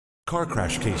car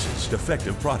crash cases,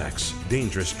 defective products,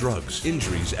 dangerous drugs,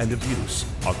 injuries, and abuse.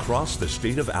 Across the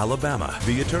state of Alabama,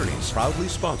 the attorneys, proudly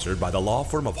sponsored by the law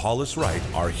firm of Hollis Wright,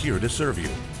 are here to serve you.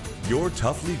 Your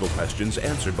tough legal questions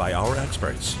answered by our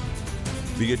experts.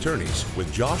 The attorneys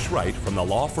with Josh Wright from the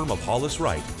law firm of Hollis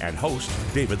Wright and host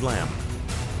David Lamb.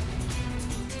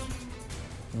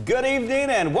 Good evening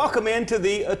and welcome into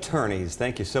the attorneys.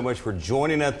 Thank you so much for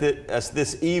joining us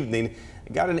this evening.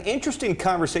 Got an interesting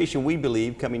conversation, we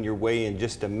believe, coming your way in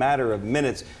just a matter of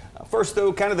minutes. First,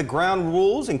 though, kind of the ground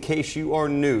rules in case you are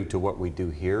new to what we do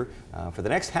here. For the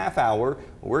next half hour,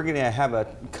 we're going to have a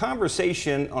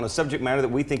conversation on a subject matter that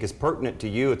we think is pertinent to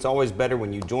you. It's always better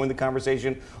when you join the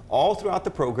conversation. All throughout the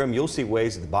program, you'll see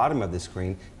ways at the bottom of the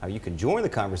screen how you can join the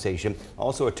conversation.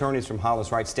 Also, attorneys from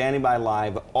Hollis Wright standing by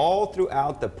live all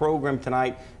throughout the program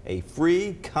tonight. A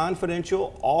free,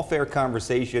 confidential, all-fair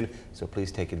conversation, so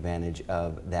please take advantage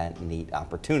of that neat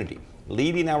opportunity.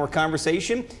 Leading our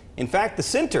conversation, in fact, the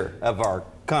center of our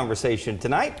conversation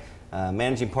tonight,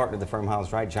 managing partner of the firm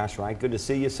Hollis Wright, Josh Wright. Good to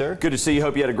see you, sir. Good to see you.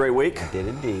 Hope you had a great week. I did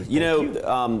indeed. You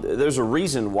know, there's a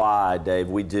reason why, Dave,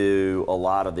 we do a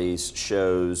lot of these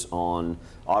shows on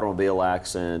automobile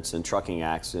accidents and trucking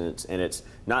accidents, and it's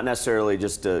not necessarily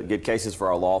just to get cases for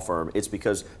our law firm. It's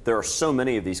because there are so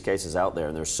many of these cases out there,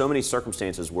 and there's so many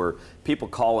circumstances where people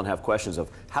call and have questions of,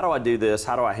 how do I do this?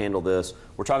 How do I handle this?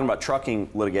 We're talking about trucking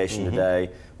litigation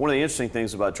today. One of the interesting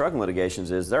things about trucking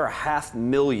litigations is there are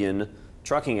 500,000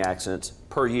 trucking accidents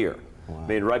per year. Wow. I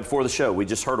mean, right before the show, we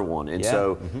just heard of one. And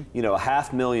so, you know,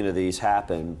 500,000 of these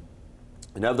happen.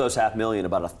 And of those 500,000,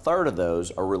 about a third of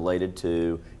those are related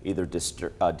to either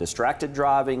distracted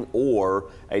driving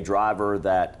or a driver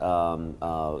that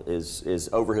is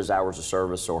over his hours of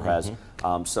service or has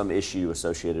some issue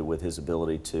associated with his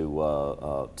ability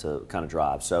to kind of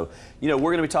drive. So, you know,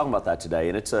 we're going to be talking about that today,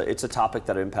 and it's a topic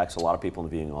that impacts a lot of people in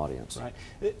the viewing audience.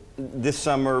 Right. This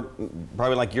summer,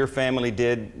 probably like your family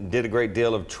did a great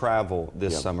deal of travel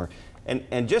this summer.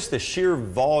 And just the sheer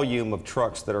volume of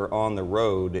trucks that are on the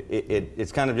road,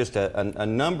 it's kind of just a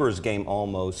numbers game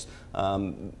almost.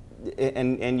 And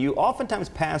you oftentimes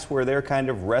pass where they're kind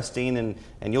of resting,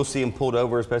 and you'll see them pulled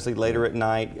over, especially later at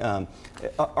night.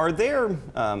 Are there,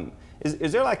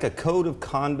 is there like a code of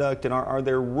conduct, and are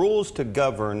there rules to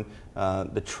govern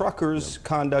the truckers'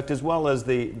 conduct as well as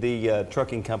the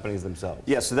trucking companies themselves?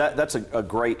 Yeah, so that's a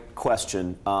great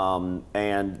question.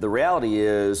 And the reality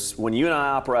is, when you and I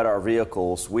operate our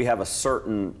vehicles, we have a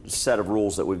certain set of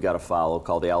rules that we've got to follow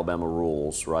called the Alabama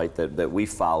rules, right, that we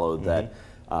follow that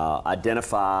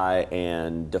identify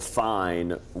and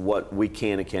define what we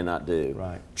can and cannot do.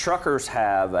 Right. Truckers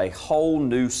have a whole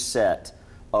new set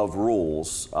of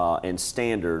rules and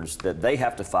standards that they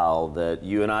have to follow that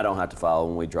you and I don't have to follow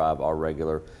when we drive our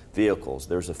regular vehicles.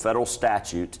 There's a federal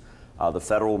statute, the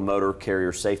Federal Motor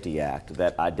Carrier Safety Act,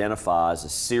 that identifies a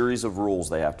series of rules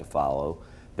they have to follow.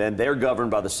 Then they're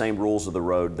governed by the same rules of the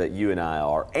road that you and I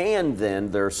are. And then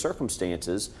there are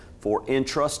circumstances for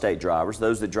intrastate drivers,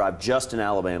 those that drive just in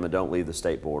Alabama, don't leave the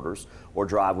state borders, or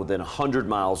drive within 100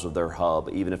 miles of their hub,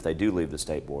 even if they do leave the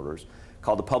state borders,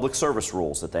 called the public service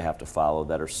rules that they have to follow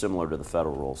that are similar to the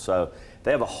federal rules. So they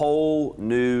have a whole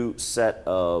new set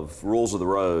of rules of the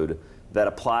road that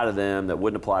apply to them that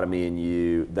wouldn't apply to me and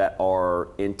you, that are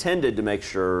intended to make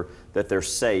sure that they're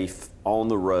safe on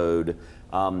the road.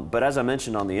 But as I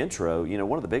mentioned on the intro, you know,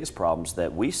 one of the biggest problems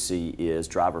that we see is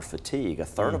driver fatigue. A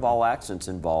third of all accidents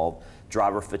involve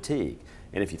driver fatigue.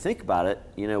 And if you think about it,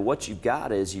 you know, what you've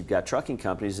got is you've got trucking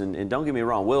companies, and don't get me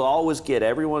wrong, we'll always get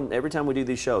everyone, every time we do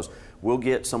these shows, we'll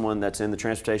get someone that's in the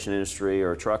transportation industry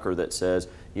or a trucker that says,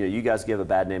 you know, you guys give a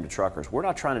bad name to truckers. We're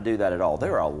not trying to do that at all.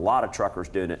 There are a lot of truckers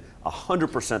doing it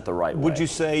 100% the right way. Would you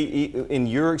say, in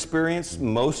your experience,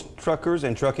 most truckers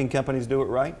and trucking companies do it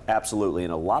right? Absolutely,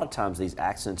 and a lot of times these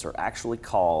accidents are actually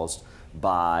caused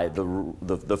by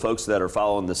the folks that are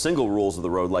following the single rules of the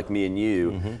road, like me and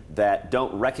you, that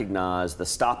don't recognize the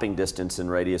stopping distance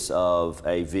and radius of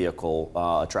a vehicle,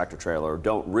 a tractor trailer,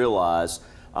 don't realize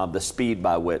the speed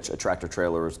by which a tractor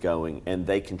trailer is going, and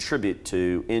they contribute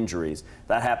to injuries.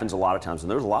 That happens a lot of times,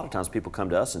 and there's a lot of times people come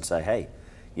to us and say, hey,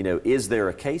 you know, is there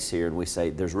a case here? And we say,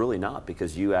 there's really not,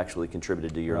 because you actually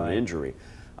contributed to your own injury.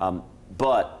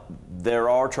 But there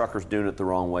are truckers doing it the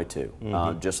wrong way too,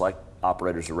 just like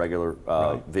operators of regular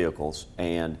vehicles,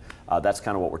 and that's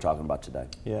kind of what we're talking about today.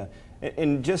 Yeah,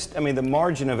 and just, I mean, the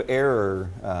margin of error,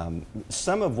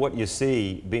 some of what you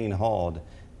see being hauled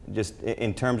just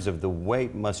in terms of the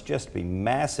weight, must just be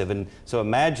massive. And so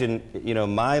imagine, you know,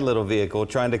 my little vehicle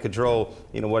trying to control,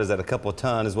 you know, what is that, a couple of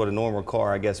tons is what a normal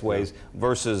car, I guess, weighs,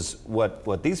 versus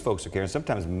what these folks are carrying,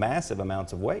 sometimes massive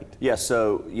amounts of weight. Yeah,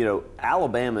 so, you know,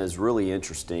 Alabama is really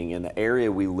interesting, and the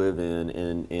area we live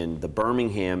in the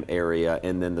Birmingham area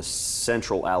and then the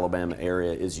central Alabama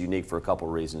area is unique for a couple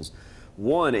of reasons.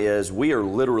 One is we are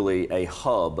literally a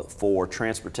hub for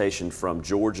transportation from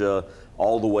Georgia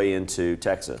all the way into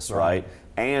Texas, right?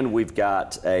 And we've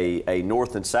got a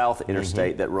north and south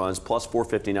interstate that runs, plus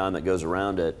 459 that goes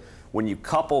around it. When you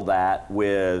couple that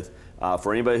with,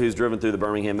 for anybody who's driven through the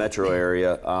Birmingham metro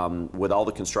area, with all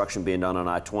the construction being done on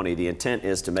I-20, the intent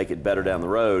is to make it better down the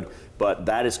road, but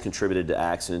that has contributed to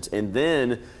accidents. And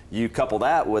then you couple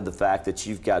that with the fact that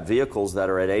you've got vehicles that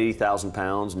are at 80,000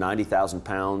 pounds, 90,000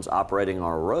 pounds operating on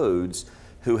our roads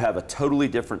who have a totally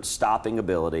different stopping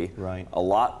ability, a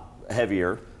lot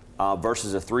heavier,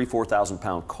 versus a 4,000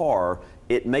 pound car.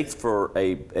 It makes for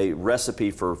a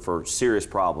recipe for serious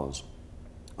problems.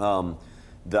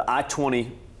 The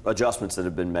I-20 adjustments that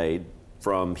have been made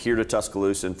from here to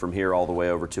Tuscaloosa and from here all the way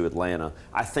over to Atlanta,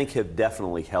 I think have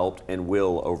definitely helped and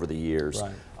will over the years.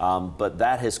 But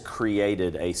that has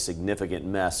created a significant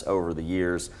mess over the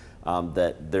years,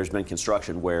 that there's been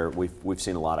construction where we've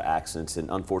seen a lot of accidents, and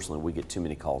unfortunately we get too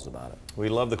many calls about it. We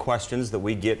love the questions that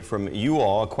we get from you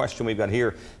all. A question we've got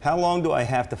here: how long do I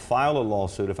have to file a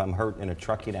lawsuit if I'm hurt in a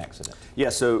trucking accident? Yeah,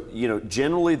 so, you know,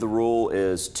 generally the rule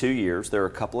is 2 years. There are a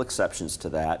couple exceptions to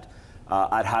that.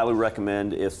 I'd highly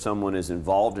recommend, if someone is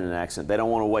involved in an accident, they don't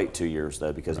want to wait 2 years,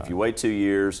 though, because if you wait 2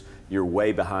 years, you're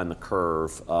way behind the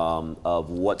curve of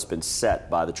what's been set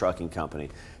by the trucking company.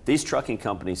 These trucking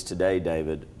companies today,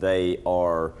 David, they've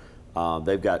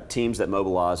got teams that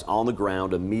mobilize on the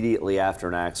ground immediately after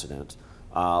an accident,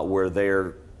 where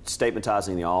they're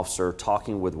statementizing the officer,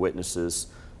 talking with witnesses.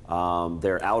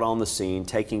 They're out on the scene,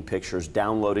 taking pictures,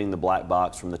 downloading the black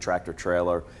box from the tractor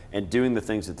trailer, and doing the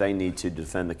things that they need to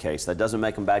defend the case. That doesn't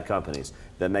make them bad companies.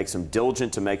 That makes them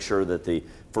diligent to make sure that the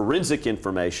forensic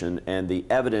information and the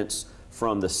evidence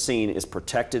from the scene is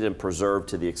protected and preserved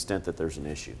to the extent that there's an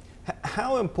issue.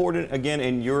 How important, again,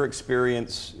 in your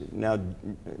experience, now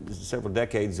several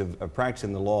decades of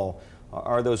practicing the law,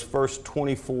 are those first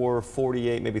 24,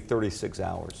 48, maybe 36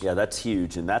 hours? Yeah, that's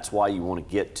huge, and that's why you want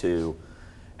to get to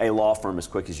a law firm as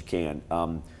quick as you can.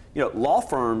 You know, law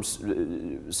firms,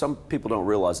 some people don't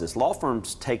realize this, law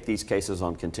firms take these cases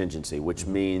on contingency, which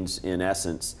means, in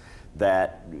essence,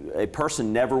 that a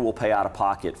person never will pay out of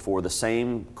pocket for the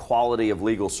same quality of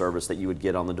legal service that you would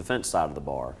get on the defense side of the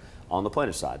bar, on the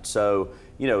plaintiff side. So,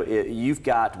 you know,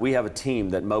 we have a team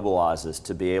that mobilizes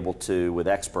to be able to, with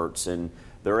experts, and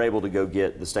they're able to go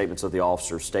get the statements of the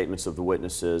officers, statements of the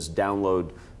witnesses,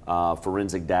 download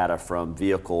forensic data from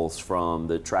vehicles, from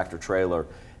the tractor trailer.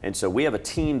 And so we have a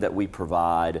team that we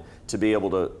provide to be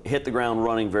able to hit the ground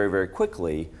running very, very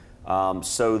quickly,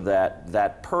 so that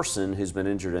that person who's been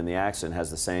injured in the accident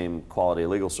has the same quality of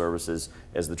legal services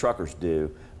as the truckers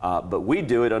do. But we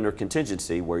do it under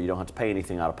contingency, where you don't have to pay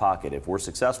anything out of pocket. If we're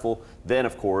successful, then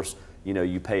of course, you know,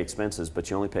 you pay expenses, but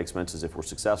you only pay expenses if we're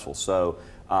successful. So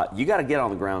you got to get on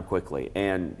the ground quickly,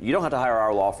 and you don't have to hire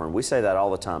our law firm. We say that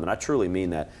all the time, and I truly mean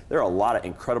that. There are a lot of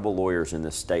incredible lawyers in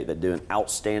this state that do an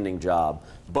outstanding job,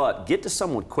 but get to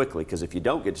someone quickly, because if you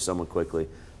don't get to someone quickly,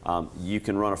 you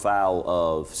can run afoul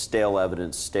of stale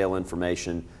evidence, stale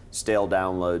information, stale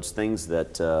downloads, things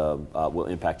that will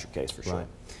impact your case for sure. Right.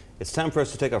 It's time for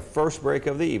us to take our first break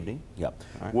of the evening. Yep.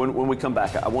 Right. When we come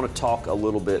back, I want to talk a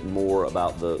little bit more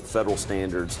about the federal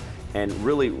standards and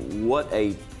really what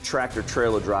a tractor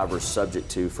trailer driver is subject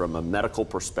to from a medical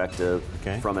perspective,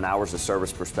 from an hours of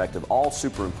service perspective, all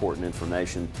super important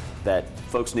information that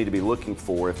folks need to be looking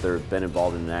for if they've been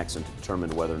involved in an accident to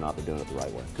determine whether or not they're doing it the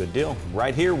right way. Good deal.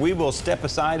 Right here, we will step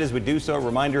aside as we do so. A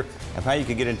reminder of how you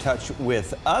can get in touch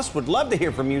with us. Would love to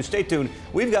hear from you. Stay tuned.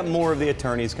 We've got more of the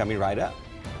attorneys coming right up.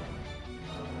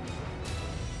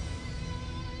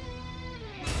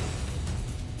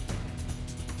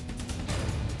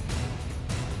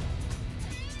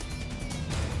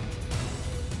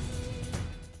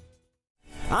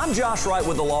 I'm Josh Wright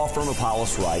with the law firm of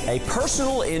Hollis Wright, a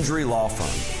personal injury law firm.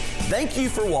 Thank you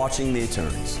for watching The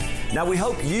Attorneys. Now, we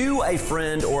hope you, a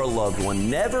friend, or a loved one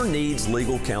never needs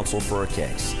legal counsel for a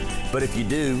case. But if you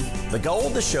do, the goal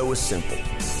of the show is simple: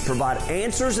 provide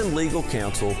answers and legal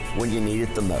counsel when you need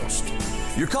it the most.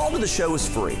 Your call to the show is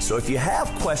free, so if you have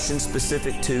questions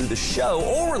specific to the show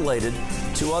or related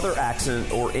to other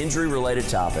accident or injury-related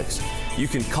topics, you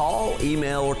can call,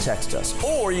 email, or text us.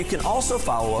 Or you can also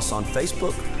follow us on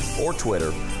Facebook or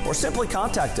Twitter, or simply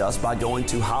contact us by going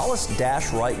to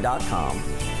hollis-wright.com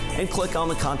and click on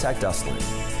the Contact Us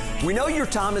link. We know your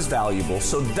time is valuable,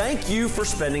 so thank you for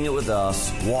spending it with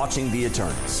us watching The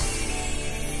Attorneys.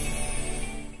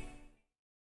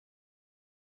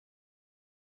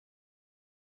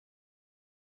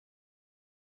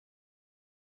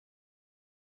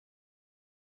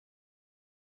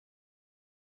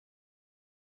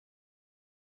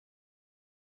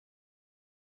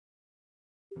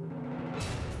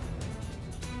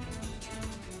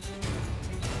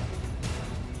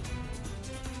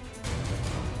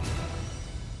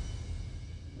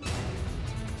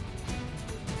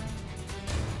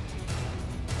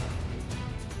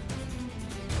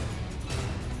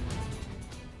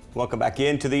 Welcome back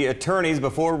into The Attorneys.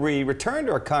 Before we return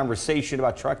to our conversation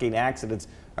about trucking accidents,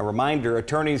 a reminder,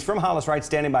 attorneys from Hollis Wright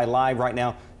standing by live right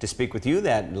now to speak with you.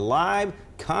 That live,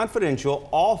 confidential,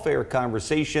 all-fair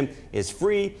conversation is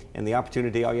free, and the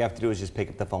opportunity, all you have to do is just pick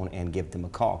up the phone and give them a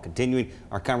call. Continuing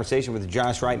our conversation with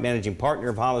Josh Wright, managing partner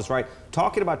of Hollis Wright,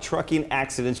 talking about trucking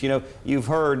accidents. You know, you've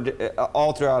heard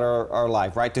all throughout our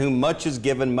life, right? To whom much is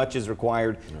given, much is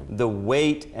required. The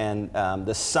weight and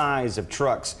the size of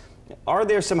trucks. Are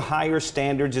there some higher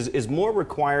standards? Is more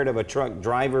required of a truck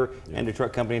driver and a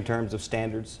truck company in terms of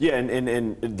standards? Yeah,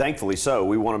 and thankfully so.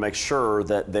 We want to make sure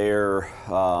that they're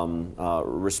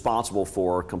responsible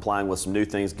for complying with some new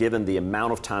things, given the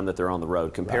amount of time that they're on the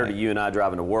road. Compared to you and I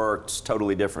driving to work, it's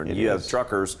totally different. You have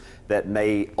truckers that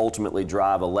may ultimately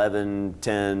drive 11,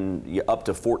 10, up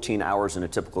to 14 hours in a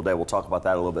typical day. We'll talk about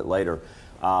that a little bit later.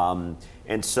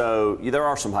 And so there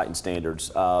are some heightened standards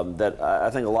that I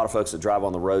think a lot of folks that drive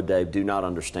on the road, Dave, do not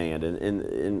understand.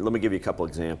 And let me give you a couple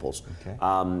examples. Okay.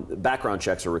 Background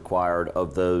checks are required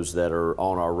of those that are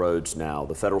on our roads now.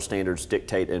 The federal standards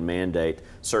dictate and mandate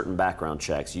certain background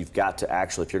checks. You've got to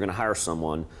actually, if you're going to hire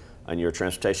someone and you're a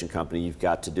transportation company, you've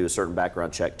got to do a certain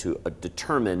background check to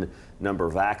determine number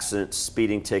of accidents,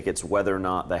 speeding tickets, whether or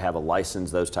not they have a license,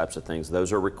 those types of things.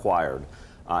 Those are required.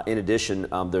 In addition,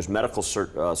 there's medical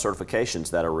certifications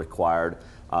that are required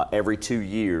every 2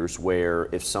 years, where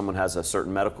if someone has a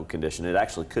certain medical condition, it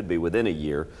actually could be within a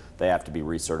year, they have to be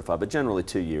recertified, but generally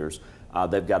 2 years,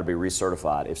 they've got to be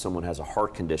recertified. If someone has a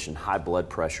heart condition, high blood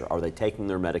pressure, are they taking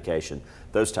their medication,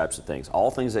 those types of things. All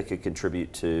things that could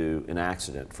contribute to an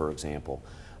accident, for example.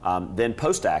 Then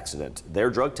post-accident, they're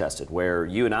drug tested, where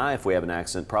you and I, if we have an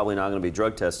accident, probably not going to be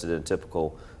drug tested in a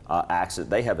typical accident.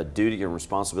 They have a duty and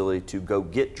responsibility to go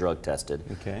get drug tested.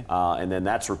 Okay. And then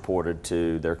that's reported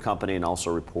to their company and also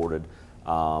reported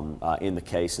in the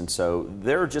case. And so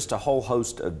there are just a whole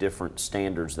host of different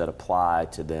standards that apply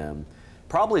to them.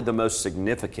 Probably the most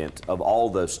significant of all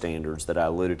those standards that I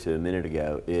alluded to a minute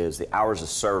ago is the hours of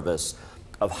service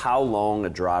of how long a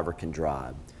driver can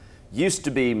drive. Used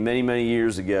to be many, many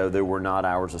years ago, there were not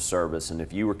hours of service, and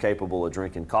if you were capable of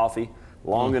drinking coffee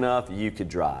long enough, you could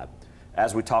drive.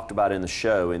 As we talked about in the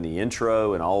show, in the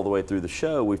intro and all the way through the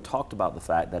show, we've talked about the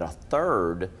fact that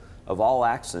 1/3 of all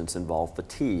accidents involve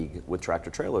fatigue with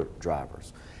tractor-trailer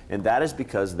drivers. And that is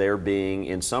because they're being,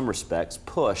 in some respects,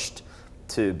 pushed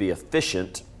to be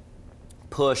efficient,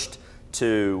 pushed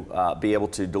to be able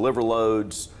to deliver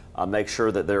loads, make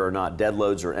sure that there are not dead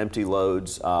loads or empty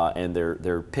loads, and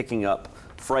they're picking up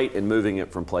freight and moving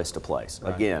it from place to place.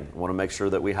 Right. Again, I want to make sure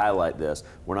that we highlight this.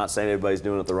 We're not saying everybody's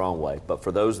doing it the wrong way, but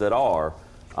for those that are,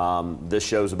 this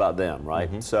show's about them, right?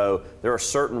 Mm-hmm. So there are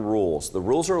certain rules. The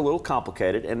rules are a little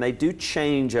complicated, and they do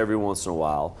change every once in a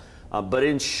while. But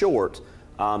in short,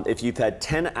 if you've had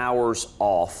 10 hours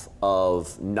off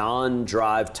of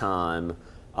non-drive time,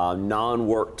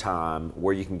 non-work time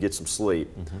where you can get some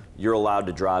sleep, you're allowed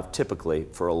to drive typically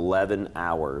for 11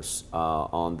 hours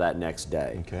on that next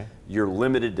day. Okay. You're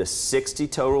limited to 60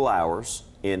 total hours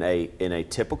in a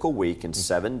typical week in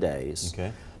 7 days.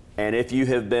 Okay. And if you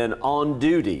have been on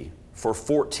duty for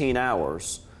 14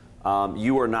 hours,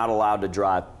 you are not allowed to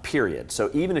drive, period. So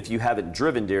even if you haven't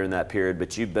driven during that period,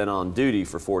 but you've been on duty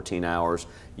for 14 hours,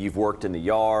 you've worked in the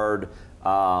yard,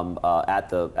 at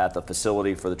the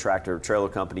facility for the tractor trailer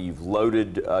company, you've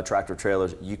loaded tractor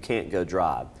trailers, you can't go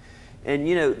drive. And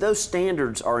you know, those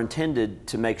standards are intended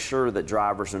to make sure that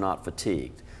drivers are not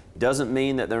fatigued. It doesn't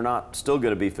mean that they're not still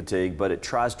going to be fatigued, but it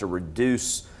tries to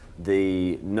reduce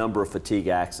the number of fatigue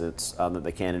accidents that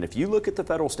they can. And if you look at the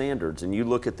federal standards and you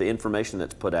look at the information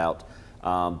that's put out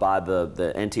by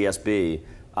the NTSB,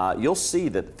 you'll see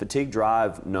that fatigue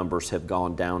drive numbers have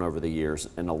gone down over the years,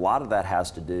 and a lot of that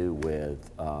has to do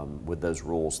with those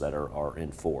rules that are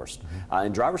enforced.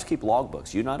 And drivers keep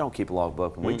logbooks. You and I don't keep a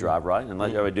logbook when we drive, right? And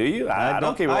like, do you? I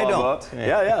don't keep a logbook.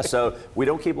 Yeah. So we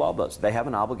don't keep logbooks. They have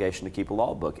an obligation to keep a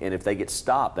logbook, and if they get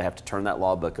stopped, they have to turn that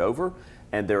logbook over.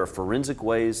 And there are forensic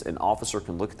ways an officer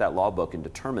can look at that logbook and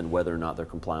determine whether or not they're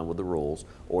complying with the rules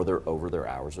or they're over their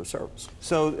hours of service.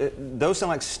 So those sound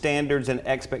like standards and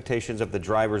expectations of the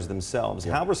drivers themselves.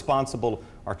 How responsible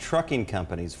are trucking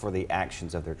companies for the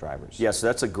actions of their drivers? Yes,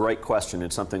 that's a great question.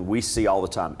 It's something we see all the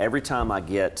time. Every time I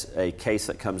get a case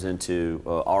that comes into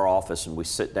our office and we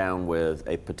sit down with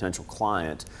a potential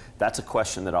client, that's a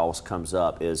question that always comes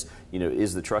up is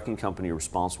the trucking company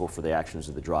responsible for the actions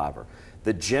of the driver?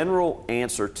 The general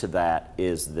answer to that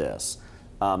is this.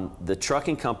 The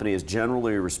trucking company is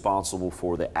generally responsible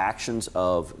for the actions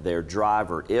of their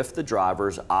driver if the driver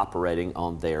is operating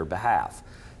on their behalf.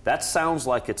 That sounds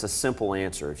like it's a simple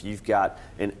answer. If you've got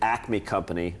an Acme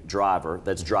company driver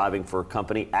that's driving for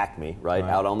company Acme, right,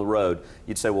 out on the road,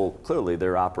 you'd say, well, clearly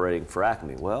they're operating for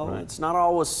Acme. Well, it's not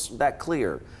always that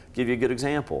clear. Give you a good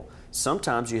example.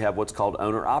 Sometimes you have what's called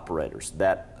owner-operators,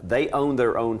 that they own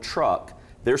their own truck.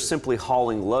 They're simply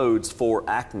hauling loads for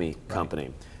Acme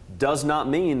Company. Does not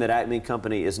mean that Acme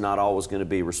Company is not always going to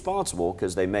be responsible,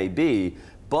 because they may be,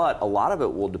 but a lot of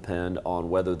it will depend on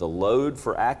whether the load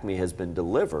for Acme has been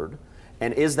delivered,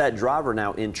 and is that driver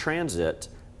now in transit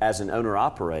as an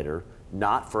owner-operator,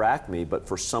 not for Acme, but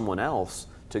for someone else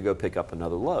to go pick up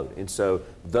another load. And so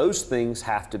those things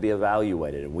have to be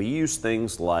evaluated. And we use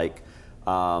things like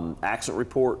accident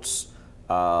reports,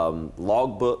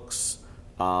 logbooks,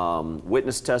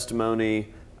 witness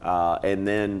testimony, and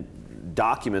then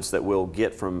documents that we'll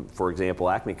get from, for example,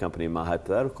 Acme Company in my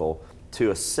hypothetical,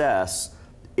 to assess,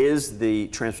 is the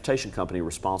transportation company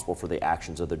responsible for the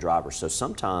actions of the driver? So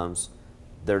sometimes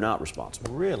they're not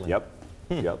responsible. Really? Yep.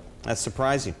 Yep. That's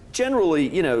surprising. Generally,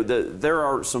 there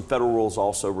are some federal rules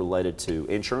also related to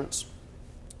insurance.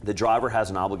 The driver has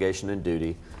an obligation and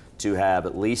duty to have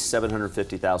at least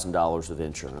 $750,000 of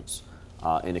insurance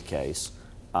in a case.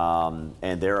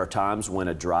 And there are times when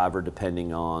a driver,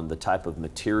 depending on the type of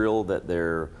material that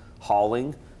they're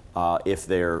hauling, if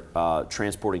they're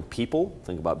transporting people,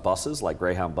 think about buses like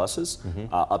Greyhound buses,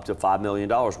 up to $5 million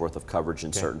worth of coverage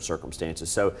in certain circumstances.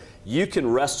 So you can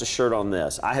rest assured on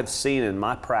this. I have seen in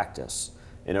my practice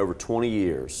in over 20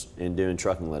 years in doing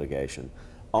trucking litigation,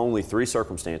 only 3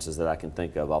 circumstances that I can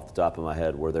think of off the top of my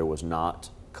head where there was not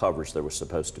coverage there was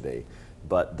supposed to be.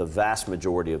 But the vast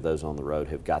majority of those on the road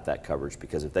have got that coverage,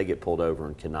 because if they get pulled over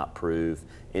and cannot prove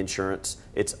insurance,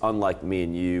 it's unlike me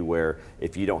and you, where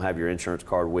if you don't have your insurance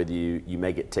card with you, you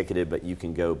may get ticketed, but you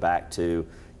can go back to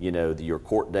your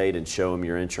court date and show them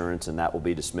your insurance, and that will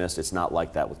be dismissed. It's not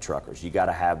like that with truckers. You got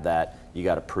to have that. You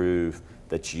got to prove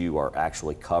that you are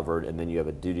actually covered, and then you have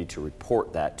a duty to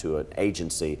report that to an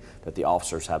agency that the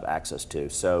officers have access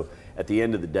to. So at the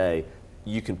end of the day,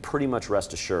 you can pretty much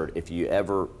rest assured if you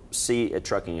ever see a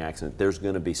trucking accident, there's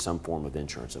going to be some form of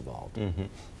insurance involved.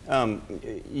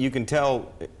 You can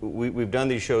tell, we've done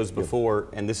these shows before,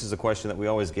 and this is a question that we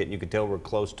always get, and you can tell we're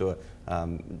close to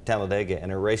Talladega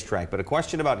and a racetrack, but a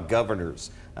question about governors.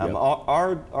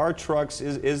 Are trucks,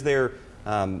 is there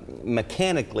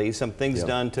mechanically some things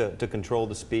done to control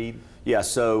the speed? Yeah,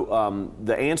 so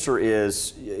the answer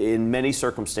is, in many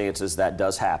circumstances that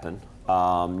does happen.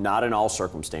 Not in all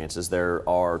circumstances. There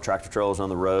are tractor trailers on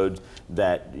the road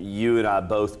that you and I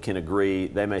both can agree,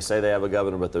 they may say they have a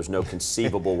governor, but there's no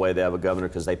conceivable way they have a governor,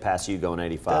 because they pass you going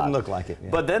 85. Doesn't look like it. Yeah.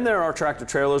 But then there are tractor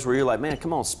trailers where you're like, man,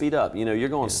 come on, speed up. You're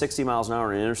going 60 miles an hour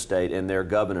on an interstate, and they're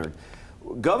governored.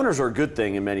 Governors are a good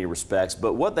thing in many respects,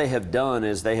 but what they have done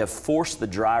is they have forced the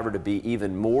driver to be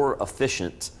even more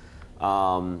efficient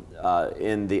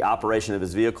in the operation of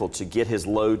his vehicle to get his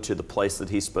load to the place that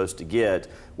he's supposed to get,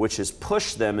 which has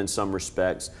pushed them in some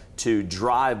respects to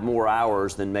drive more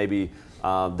hours than maybe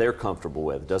they're comfortable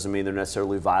with. Doesn't mean they're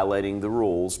necessarily violating the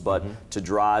rules, but to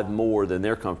drive more than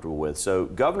they're comfortable with. So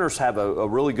governors have a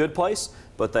really good place,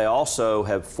 but they also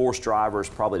have forced drivers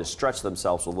probably to stretch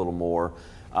themselves a little more.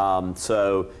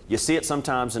 So you see it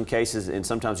sometimes in cases, and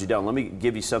sometimes you don't. Let me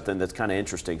give you something that's kind of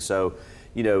interesting. So,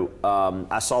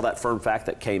 I saw that firm fact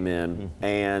that came in,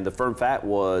 and the firm fact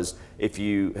was, if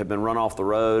you have been run off the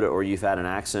road or you've had an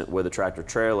accident with a tractor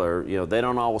trailer, they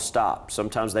don't always stop.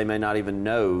 Sometimes they may not even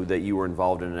know that you were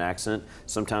involved in an accident.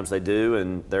 Sometimes they do,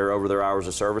 and they're over their hours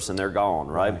of service and they're gone,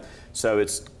 right? So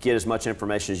it's get as much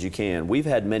information as you can. We've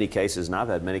had many cases, and I've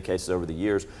had many cases over the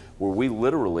years, where we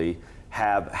literally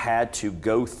have had to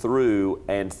go through,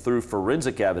 and through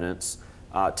forensic evidence,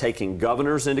 taking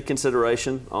governors into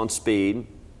consideration on speed,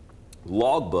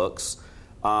 logbooks.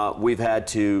 We've had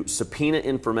to subpoena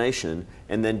information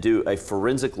and then do a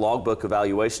forensic logbook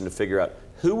evaluation to figure out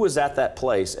who was at that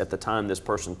place at the time this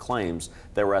person claims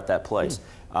they were at that place.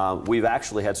 We've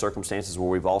actually had circumstances where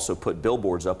we've also put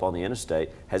billboards up on the interstate.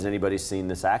 Has anybody seen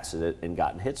this accident and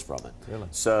gotten hits from it? Really?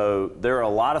 So there are a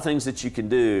lot of things that you can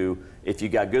do if you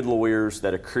got good lawyers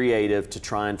that are creative to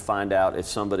try and find out if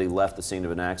somebody left the scene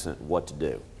of an accident, what to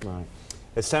do. Right.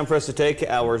 It's time for us to take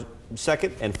our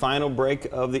second and final break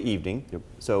of the evening. Yep.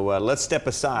 So let's step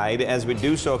aside. As we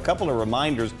do so, a couple of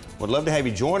reminders. Would love to have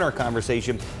you join our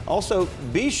conversation. Also,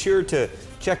 be sure to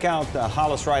check out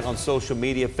Hollis Wright on social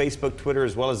media, Facebook, Twitter,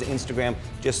 as well as Instagram.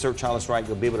 Just search Hollis Wright.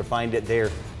 You'll be able to find it there.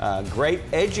 Great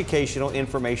educational,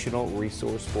 informational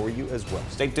resource for you as well.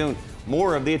 Stay tuned.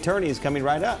 More of The Attorney is coming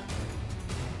right up.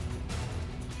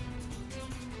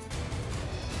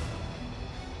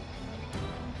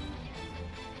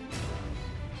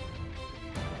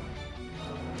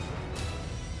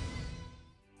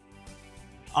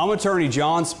 I'm attorney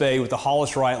John Spade with the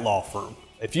Hollis Wright Law Firm.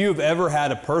 If you have ever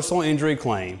had a personal injury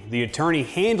claim, the attorney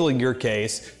handling your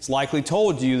case has likely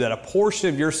told you that a portion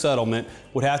of your settlement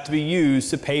would have to be used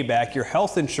to pay back your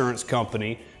health insurance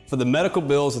company for the medical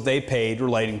bills that they paid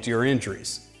relating to your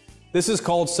injuries. This is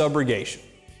called subrogation.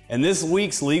 In this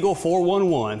week's Legal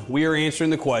 411, we are answering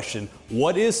the question,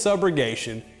 what is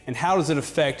subrogation and how does it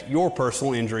affect your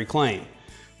personal injury claim?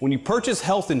 When you purchase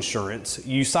health insurance,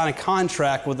 you sign a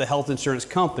contract with the health insurance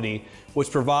company,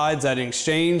 which provides that in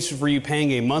exchange for you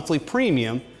paying a monthly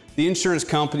premium, the insurance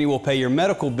company will pay your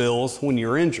medical bills when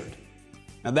you're injured.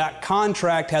 Now, that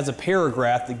contract has a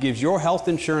paragraph that gives your health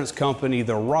insurance company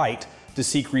the right to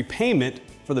seek repayment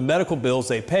for the medical bills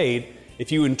they paid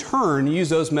if you in turn use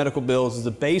those medical bills as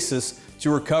a basis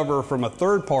to recover from a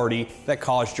third party that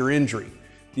caused your injury.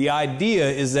 The idea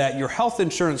is that your health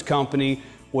insurance company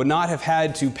would not have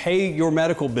had to pay your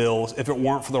medical bills if it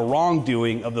weren't for the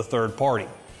wrongdoing of the third party.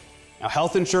 Now,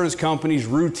 health insurance companies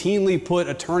routinely put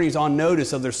attorneys on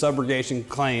notice of their subrogation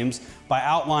claims by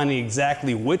outlining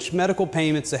exactly which medical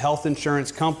payments the health insurance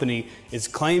company is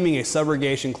claiming a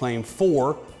subrogation claim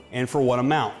for and for what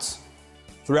amounts.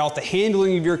 Throughout the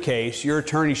handling of your case, your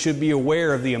attorney should be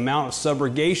aware of the amount of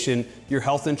subrogation your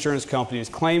health insurance company is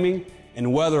claiming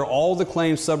and whether all the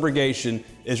claimed subrogation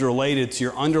is related to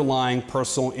your underlying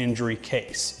personal injury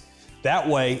case. That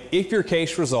way, if your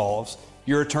case resolves,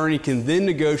 your attorney can then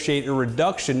negotiate a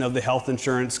reduction of the health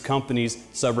insurance company's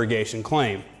subrogation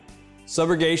claim.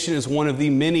 Subrogation is one of the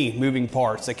many moving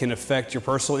parts that can affect your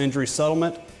personal injury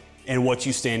settlement and what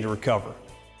you stand to recover.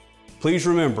 Please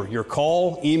remember, your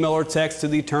call, email, or text to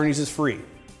the attorneys is free.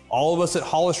 All of us at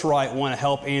Hollis Wright want to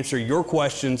help answer your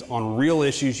questions on real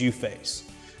issues you face.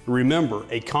 Remember,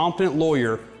 a competent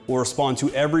lawyer will respond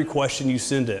to every question you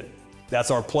send in.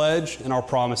 That's our pledge and our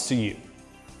promise to you.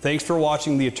 Thanks for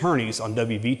watching The Attorneys on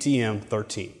WVTM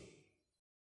 13.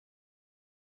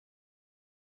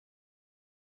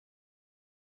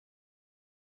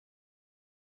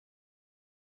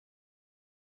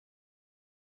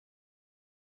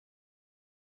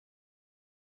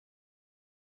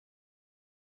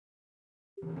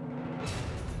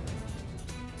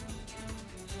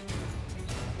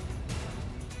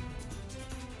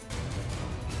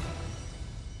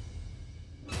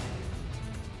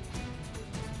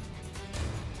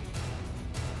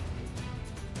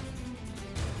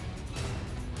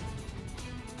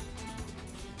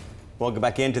 Welcome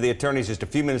back into The Attorneys. Just a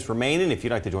few minutes remaining. If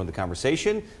you'd like to join the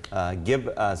conversation, get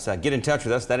in touch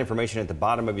with us. That information at the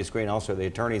bottom of your screen. Also, the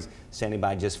attorneys standing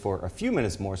by just for a few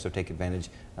minutes more, so take advantage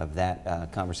of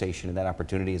that conversation and that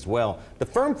opportunity as well. The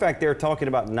firm fact they're talking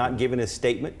about not giving a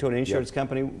statement to an insurance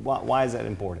company. Why is that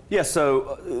important? Yeah,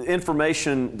 so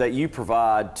information that you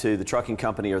provide to the trucking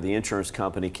company or the insurance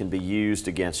company can be used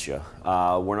against you.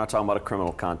 We're not talking about a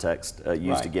criminal context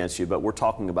used against you, but we're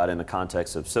talking about in the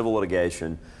context of civil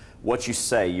litigation. What you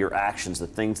say, your actions, the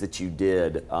things that you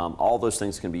did, all those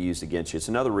things can be used against you. It's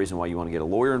another reason why you want to get a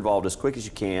lawyer involved as quick as you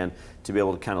can to be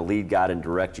able to kind of lead, guide, and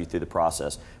direct you through the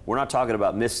process. We're not talking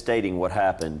about misstating what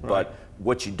happened, but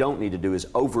what you don't need to do is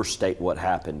overstate what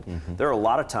happened. There are a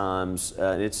lot of times,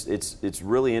 it's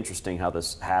really interesting how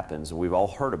this happens, and we've all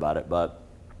heard about it, but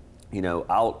you know,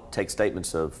 I'll take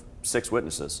statements of 6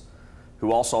 witnesses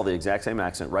who all saw the exact same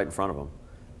accident right in front of them,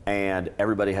 and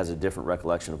everybody has a different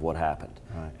recollection of what happened.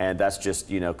 And that's just,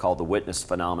 you know, called the witness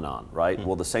phenomenon, right?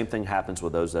 Well, the same thing happens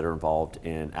with those that are involved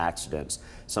in accidents.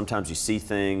 Sometimes you see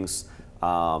things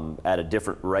at a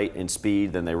different rate and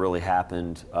speed than they really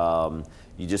happened.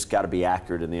 You just got to be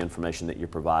accurate in the information that you're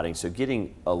providing. So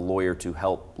getting a lawyer to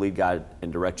help lead, guide,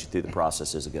 and direct you through the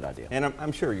process is a good idea. And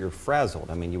I'm sure you're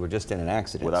frazzled. I mean, you were just in an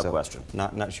accident. Without so question.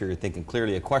 Not sure you're thinking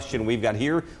clearly. A question we've got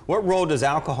here: what role does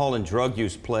alcohol and drug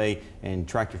use play in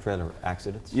tractor-trailer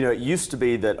accidents? You know, it used to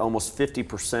be that almost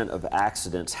 50% of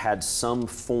accidents had some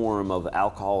form of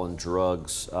alcohol and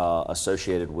drugs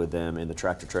associated with them in the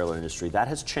tractor-trailer industry. That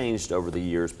has changed over the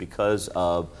years because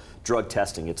of drug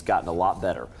testing. It's gotten a lot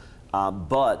better.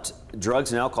 But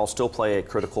drugs and alcohol still play a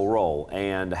critical role,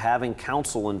 and having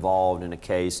counsel involved in a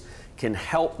case can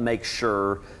help make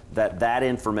sure that that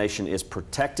information is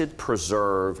protected,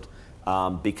 preserved,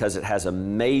 because it has a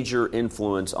major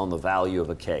influence on the value of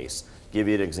a case. Give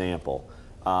you an example.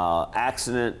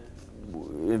 Accident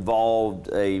involved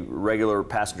a regular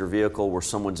passenger vehicle where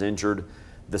someone's injured.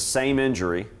 The same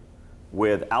injury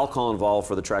with alcohol involved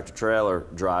for the tractor-trailer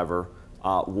driver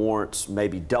warrants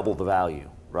maybe double the value.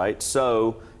 Right?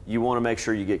 So you want to make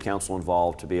sure you get counsel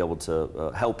involved to be able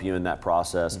to help you in that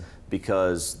process,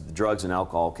 because drugs and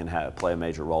alcohol can play a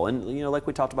major role. And you know, like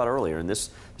we talked about earlier, and this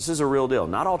is a real deal.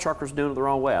 Not all truckers are doing it the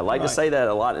wrong way. I like to say that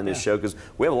a lot in this show, because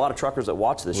we have a lot of truckers that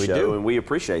watch this show, and we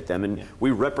appreciate them, and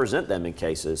we represent them in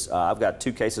cases. I've got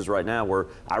 2 cases right now where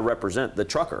I represent the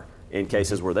trucker in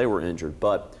cases where they were injured.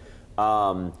 But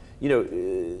you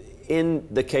know, in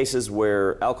the cases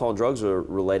where alcohol and drugs are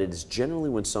related, is generally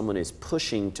when someone is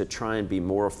pushing to try and be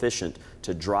more efficient,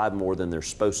 to drive more than they're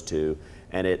supposed to,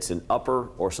 and it's an upper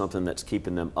or something that's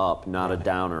keeping them up, not a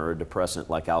downer or a depressant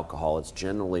like alcohol. It's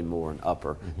generally more an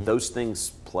upper. Those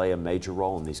things play a major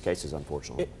role in these cases,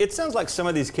 unfortunately. It sounds like some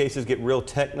of these cases get real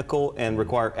technical and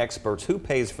require experts. Who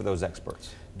pays for those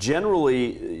experts?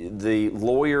 Generally, the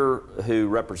lawyer who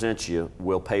represents you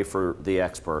will pay for the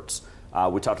experts.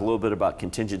 We talked a little bit about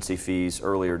contingency fees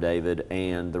earlier, David,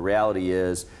 and the reality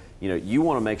is, you know, you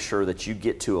want to make sure that you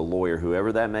get to a lawyer,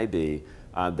 whoever that may be,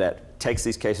 that takes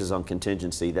these cases on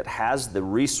contingency, that has the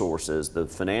resources, the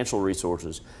financial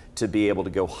resources, to be able to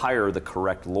go hire the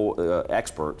correct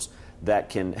experts that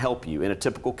can help you. In a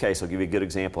typical case, I'll give you a good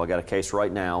example. I got a case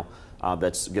right now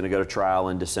that's going to go to trial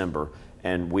in December,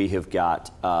 and we have got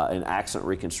an accident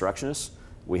reconstructionist,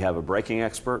 we have a braking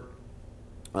expert,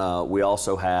 we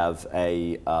also have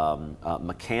a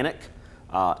mechanic,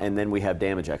 and then we have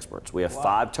damage experts. We have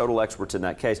 5 total experts in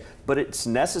that case, but it's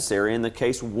necessary, and the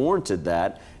case warranted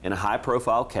that in a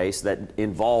high-profile case that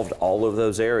involved all of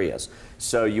those areas.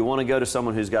 So you want to go to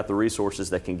someone who's got the resources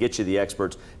that can get you the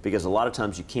experts, because a lot of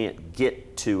times you can't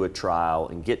get to a trial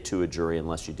and get to a jury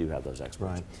unless you do have those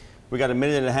experts. Right. We got a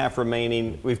minute and a half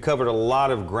remaining. We've covered a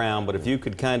lot of ground, but if you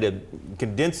could kind of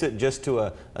condense it just to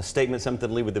a statement, something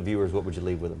to leave with the viewers, what would you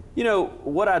leave with them? You know,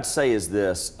 what I'd say is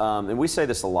this, and we say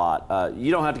this a lot, you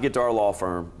don't have to get to our law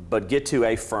firm, but get to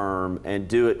a firm and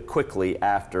do it quickly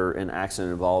after an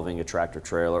accident involving a tractor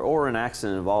trailer or an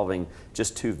accident involving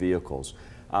just 2 vehicles.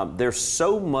 There's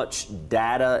so much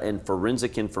data and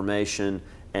forensic information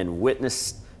and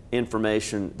witness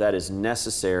information that is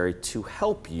necessary to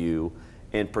help you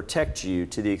and protect you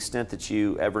to the extent that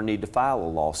you ever need to file a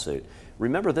lawsuit.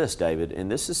 Remember this, David, and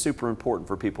this is super important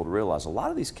for people to realize, a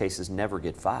lot of these cases never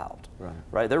get filed.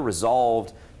 Right? They're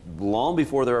resolved long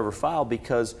before they're ever filed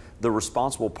because the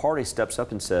responsible party steps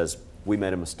up and says, we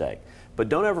made a mistake. But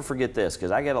don't ever forget this,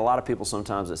 because I get a lot of people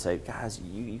sometimes that say, guys,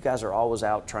 you guys are always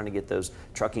out trying to get those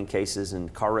trucking cases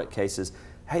and car wreck cases.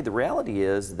 Hey, the reality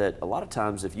is that a lot of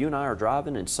times if you and I are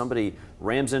driving and somebody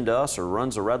rams into us or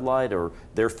runs a red light or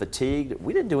they're fatigued,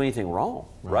 we didn't do anything wrong,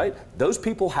 right? Those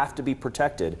people have to be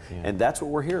protected, and that's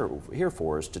what we're here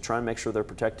for, is to try and make sure they're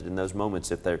protected in those moments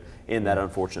if they're in that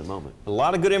unfortunate moment. A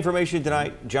lot of good information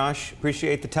tonight, Josh.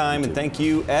 Appreciate the time, and thank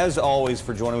you, as always,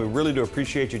 for joining. We really do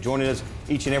appreciate you joining us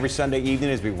each and every Sunday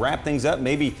evening as we wrap things up.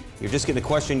 Maybe you're just getting a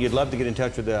question, you'd love to get in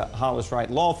touch with the Hollis Wright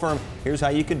Law Firm. Here's how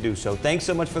you can do so. Thanks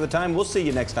so much for the time. We'll see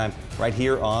you next time right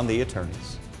here on The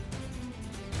Attorneys.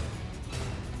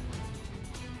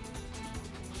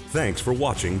 Thanks for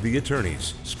watching The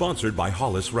Attorneys, sponsored by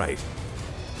Hollis Wright.